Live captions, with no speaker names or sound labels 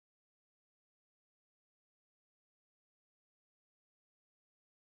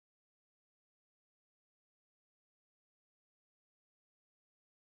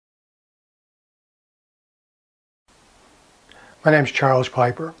My name is Charles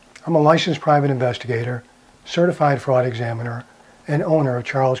Piper. I'm a licensed private investigator, certified fraud examiner, and owner of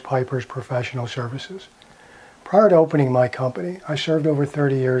Charles Piper's Professional Services. Prior to opening my company, I served over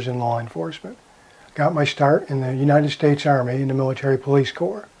 30 years in law enforcement. Got my start in the United States Army in the Military Police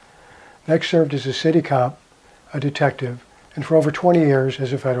Corps. Next served as a city cop, a detective, and for over 20 years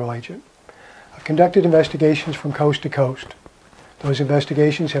as a federal agent. I've conducted investigations from coast to coast. Those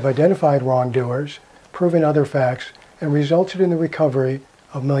investigations have identified wrongdoers, proven other facts, and resulted in the recovery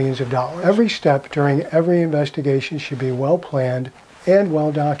of millions of dollars. Every step during every investigation should be well planned and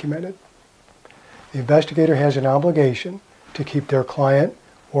well documented. The investigator has an obligation to keep their client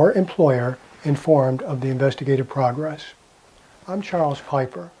or employer informed of the investigative progress. I'm Charles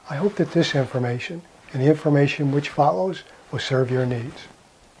Piper. I hope that this information and the information which follows will serve your needs.